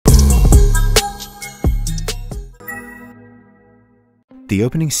The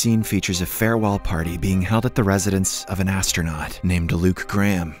opening scene features a farewell party being held at the residence of an astronaut named Luke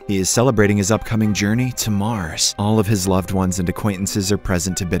Graham. He is celebrating his upcoming journey to Mars. All of his loved ones and acquaintances are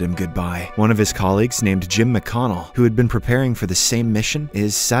present to bid him goodbye. One of his colleagues, named Jim McConnell, who had been preparing for the same mission,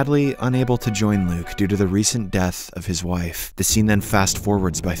 is sadly unable to join Luke due to the recent death of his wife. The scene then fast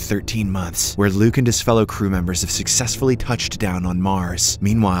forwards by 13 months, where Luke and his fellow crew members have successfully touched down on Mars.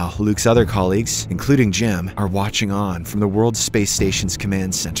 Meanwhile, Luke's other colleagues, including Jim, are watching on from the World Space Station's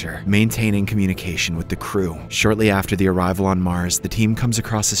command center, maintaining communication with the crew. Shortly after the arrival on Mars, the team comes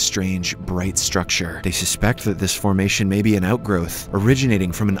across a strange, bright structure. They suspect that this formation may be an outgrowth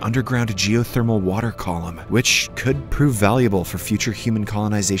originating from an underground geothermal water column, which could prove valuable for future human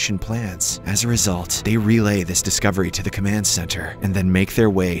colonization plans. As a result, they relay this discovery to the command center and then make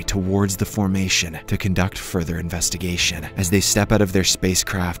their way towards the formation to conduct further investigation. As they step out of their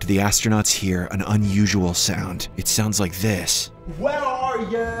spacecraft, the astronauts hear an unusual sound. It sounds like this. Where are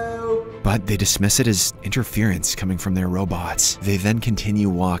you? But they dismiss it as interference coming from their robots. They then continue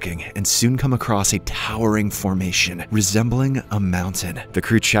walking and soon come across a towering formation resembling a mountain. The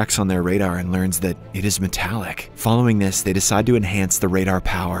crew checks on their radar and learns that it is metallic. Following this, they decide to enhance the radar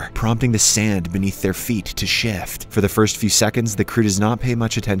power, prompting the sand beneath their feet to shift. For the first few seconds, the crew does not pay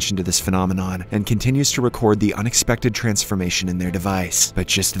much attention to this phenomenon and continues to record the unexpected transformation in their device. But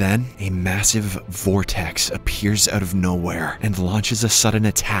just then, a massive vortex appears out of nowhere and launches a sudden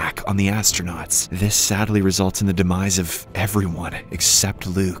attack on the astronauts. This sadly results in the demise of everyone except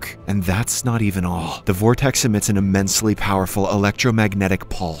Luke. And that's not even all. The vortex emits an immensely powerful electromagnetic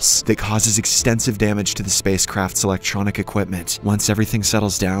pulse that causes extensive damage to the spacecraft's electronic equipment. Once everything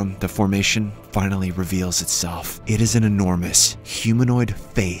settles down, the formation finally reveals itself. It is an enormous, humanoid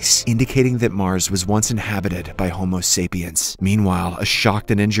face, indicating that Mars was once inhabited by Homo sapiens. Meanwhile, a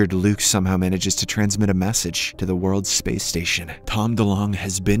shocked and injured Luke somehow manages to transmit a message to the world's space station. "Tom DeLonge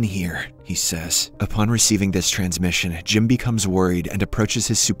has been here," he says. Upon receiving this transmission, Jim becomes worried and approaches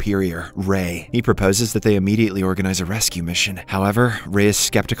his superior, Ray. He proposes that they immediately organize a rescue mission. However, Ray is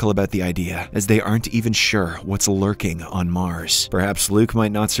skeptical about the idea, as they aren't even sure what's lurking on Mars. Perhaps Luke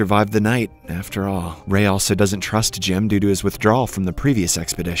might not survive the night, after all. Ray also doesn't trust Jim due to his withdrawal from the previous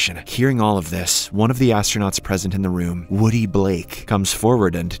expedition. Hearing all of this, one of the astronauts present in the room, Woody Blake, comes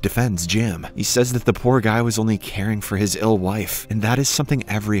forward and defends Jim. He says that the poor guy was only caring for his ill wife, and that is something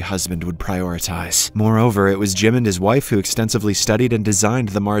every husband would prioritize. Moreover, it was Jim and his wife who extensively studied and designed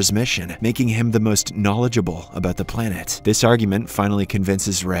the Mars mission, making him the most knowledgeable about the planet. This argument finally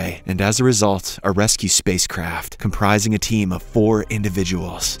convinces Ray, and as a result, a rescue spacecraft, comprising a team of 4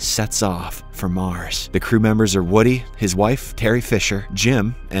 individuals, sets off for Mars. The crew members are Woody, his wife, Terry Fisher,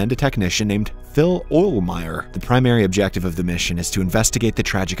 Jim, and a technician named Phil Oilmeyer. The primary objective of the mission is to investigate the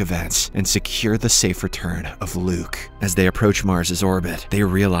tragic events and secure the safe return of Luke. As they approach Mars's orbit, they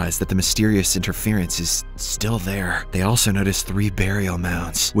realize that the mysterious interference is still there. They also notice 3 burial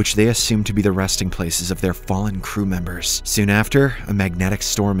mounds, which they assume to be the resting places of their fallen crew members. Soon after, a magnetic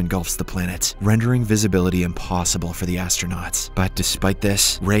storm engulfs the planet, rendering visibility impossible for the astronauts. But despite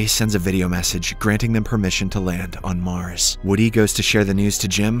this, Ray sends a video message granting them permission to land on Mars. Woody goes to share the news to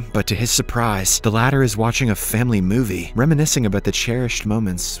Jim, but to his surprise, the latter is watching a family movie, reminiscing about the cherished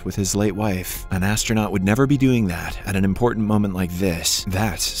moments with his late wife. An astronaut would never be doing that at an important moment like this.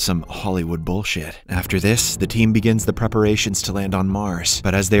 That's some Hollywood bullshit. After this, the team begins the preparations to land on Mars,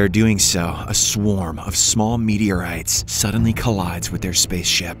 but as they are doing so, a swarm of small meteorites suddenly collides with their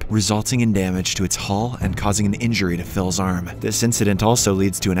spaceship, resulting in damage to its hull and causing an injury to Phil's arm. This incident also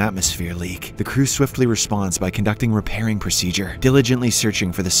leads to an atmosphere leak. The crew swiftly responds by conducting repairing procedure, diligently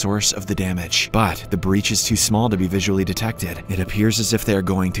searching for the source of the damage. But the breach is too small to be visually detected. It appears as if they are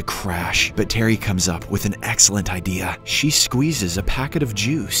going to crash, but Terry comes up with an excellent idea. She squeezes a packet of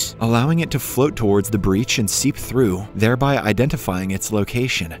juice, allowing it to float towards the breach and seep through, thereby identifying its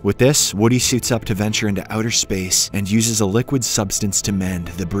location. With this, Woody suits up to venture into outer space and uses a liquid substance to mend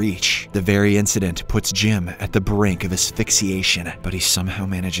the breach. The very incident puts Jim at the brink of asphyxiation, but he somehow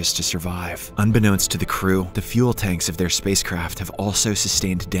manages to survive. Unbeknownst to the crew, the fuel tanks of their spacecraft have also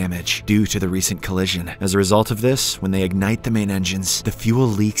sustained damage due to the recent collision. As a result of this, when they ignite the main engines, the fuel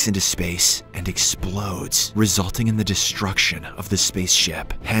leaks into space and explodes, resulting in the destruction of the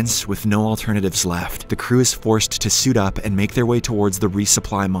spaceship. Hence, with no alternatives left, the crew is forced to suit up and make their way towards the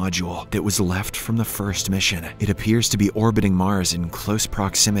resupply module that was left from the first mission. It appears to be orbiting Mars in close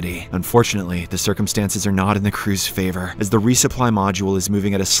proximity. Unfortunately, the circumstances are not in the crew's favor, as the resupply module is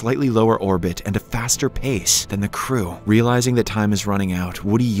moving at a slightly lower orbit and a faster pace than the crew. Realizing that time is running out,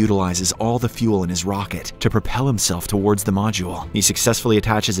 Woody utilizes all all the fuel in his rocket to propel himself towards the module. He successfully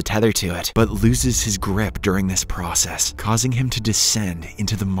attaches a tether to it, but loses his grip during this process, causing him to descend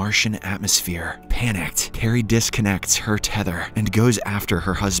into the Martian atmosphere. Panicked, Terry disconnects her tether and goes after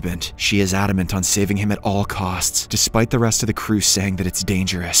her husband. She is adamant on saving him at all costs, despite the rest of the crew saying that it's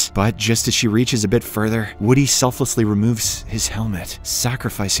dangerous. But just as she reaches a bit further, Woody selflessly removes his helmet,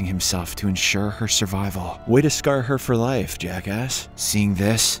 sacrificing himself to ensure her survival. Way to scar her for life, jackass. Seeing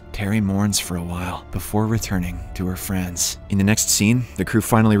this, Terry mourns for a while before returning to her friends. In the next scene, the crew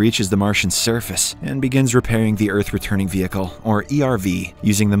finally reaches the Martian surface and begins repairing the Earth Returning Vehicle, or ERV,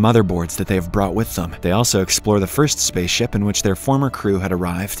 using the motherboards that they have brought with them. They also explore the first spaceship in which their former crew had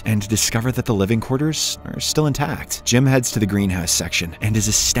arrived and discover that the living quarters are still intact. Jim heads to the greenhouse section and is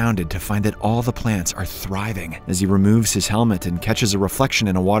astounded to find that all the plants are thriving. As he removes his helmet and catches a reflection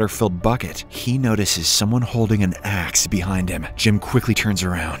in a water-filled bucket, he notices someone holding an axe behind him. Jim quickly turns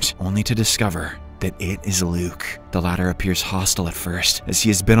around, only to discover that it is Luke. The latter appears hostile at first, as he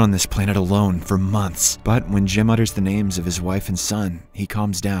has been on this planet alone for months. But when Jim utters the names of his wife and son, he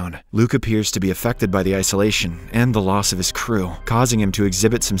calms down. Luke appears to be affected by the isolation and the loss of his crew, causing him to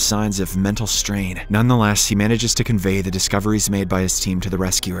exhibit some signs of mental strain. Nonetheless, he manages to convey the discoveries made by his team to the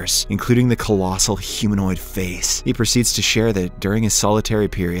rescuers, including the colossal humanoid face. He proceeds to share that during his solitary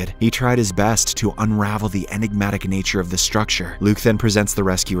period, he tried his best to unravel the enigmatic nature of the structure. Luke then presents the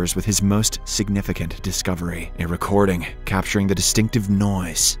rescuers with his most significant discovery, a recording capturing the distinctive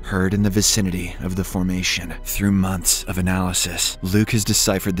noise heard in the vicinity of the formation. Through months of analysis, Luke has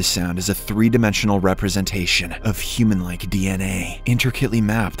deciphered the sound as a three-dimensional representation of human-like DNA, intricately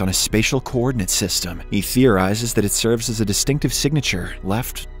mapped on a spatial coordinate system. He theorizes that it serves as a distinctive signature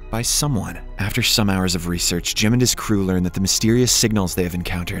left by someone. After some hours of research, Jim and his crew learn that the mysterious signals they have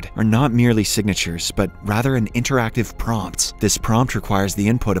encountered are not merely signatures, but rather an interactive prompt. This prompt requires the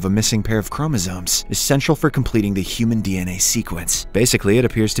input of a missing pair of chromosomes, essential for completing the human DNA sequence. Basically, it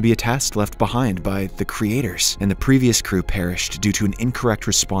appears to be a test left behind by the creators, and the previous crew perished due to an incorrect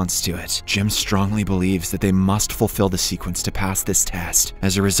response to it. Jim strongly believes that they must fulfill the sequence to pass this test.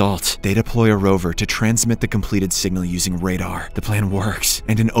 As a result, they deploy a rover to transmit the completed signal using radar. The plan works,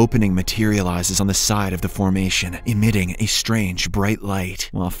 and an opening materializes on the side of the formation, emitting a strange bright light.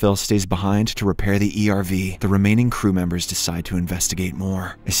 While Phil stays behind to repair the ERV, the remaining crew members decide to investigate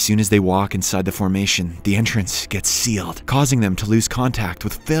more. As soon as they walk inside the formation, the entrance gets sealed, causing them to lose contact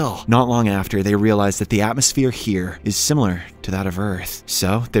with Phil. Not long after, they realize that the atmosphere here is similar to that of Earth.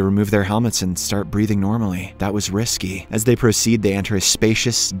 So they remove their helmets and start breathing normally. That was risky. As they proceed, they enter a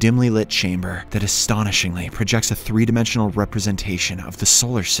spacious, dimly lit chamber that astonishingly projects a three-dimensional representation of the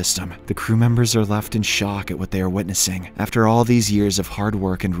solar system. The crew members are left in shock at what they are witnessing. After all these years of hard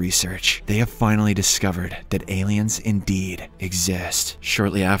work and research, they have finally discovered that aliens indeed exist.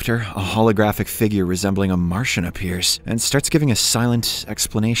 Shortly after, a holographic figure resembling a Martian appears and starts giving a silent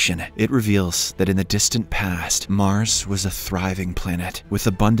explanation. It reveals that in the distant past, Mars was a thriving planet with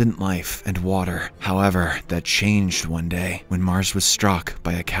abundant life and water. However, that changed one day when Mars was struck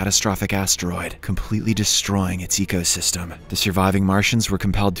by a catastrophic asteroid, completely destroying its ecosystem. The surviving Martians were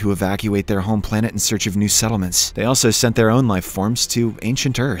compelled to evacuate their home planet in search of new settlements. They also sent their own life forms to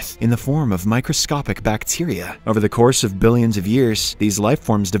ancient Earth in the form of microscopic bacteria. Over the course of billions of years, these life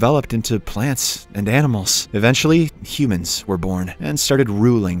forms developed into plants and animals. Eventually, humans were born and started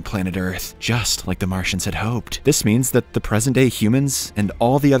ruling planet Earth, just like the Martians had hoped. This means that the present-day humans and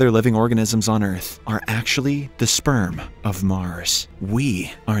all the other living organisms on Earth are actually the sperm of Mars.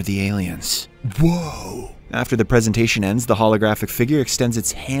 We are the aliens. Whoa! After the presentation ends, the holographic figure extends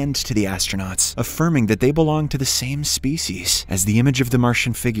its hand to the astronauts, affirming that they belong to the same species. As the image of the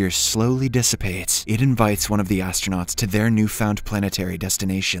Martian figure slowly dissipates, it invites one of the astronauts to their newfound planetary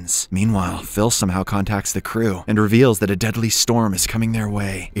destinations. Meanwhile, Phil somehow contacts the crew and reveals that a deadly storm is coming their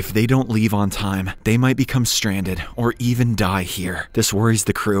way. If they don't leave on time, they might become stranded or even die here. This worries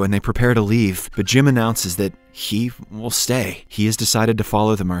the crew and they prepare to leave, but Jim announces that he will stay. He has decided to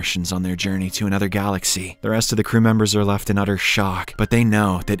follow the Martians on their journey to another galaxy. The rest of the crew members are left in utter shock, but they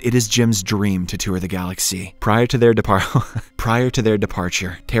know that it is Jim's dream to tour the galaxy. Prior to their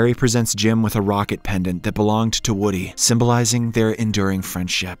departure, Terry presents Jim with a rocket pendant that belonged to Woody, symbolizing their enduring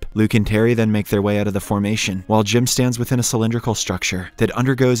friendship. Luke and Terry then make their way out of the formation, while Jim stands within a cylindrical structure that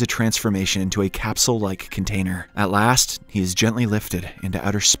undergoes a transformation into a capsule-like container. At last, he is gently lifted into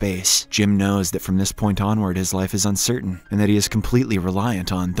outer space. Jim knows that from this point onward, his life is uncertain, and that he is completely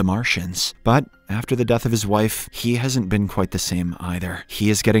reliant on the Martians. But after the death of his wife, he hasn't been quite the same either.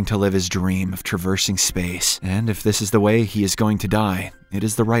 He is getting to live his dream of traversing space, and if this is the way he is going to die, it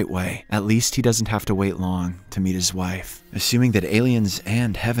is the right way. At least he doesn't have to wait long to meet his wife. Assuming that aliens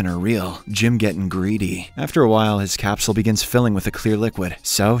and heaven are real, Jim getting greedy. After a while, his capsule begins filling with a clear liquid,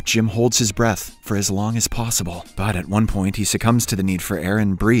 so Jim holds his breath for as long as possible. But at one point, he succumbs to the need for air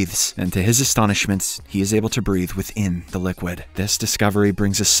and breathes, and to his astonishment, he is able to breathe within the liquid. This discovery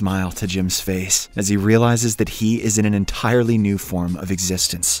brings a smile to Jim's face, as he realizes that he is in an entirely new form of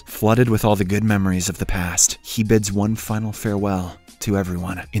existence. Flooded with all the good memories of the past, he bids one final farewell to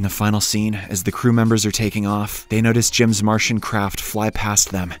everyone. In the final scene, as the crew members are taking off, they notice Jim's Martian craft fly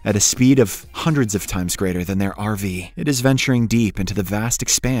past them at a speed of hundreds of times greater than their RV. It is venturing deep into the vast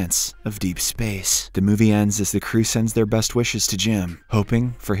expanse of deep space. The movie ends as the crew sends their best wishes to Jim,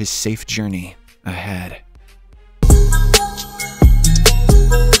 hoping for his safe journey ahead.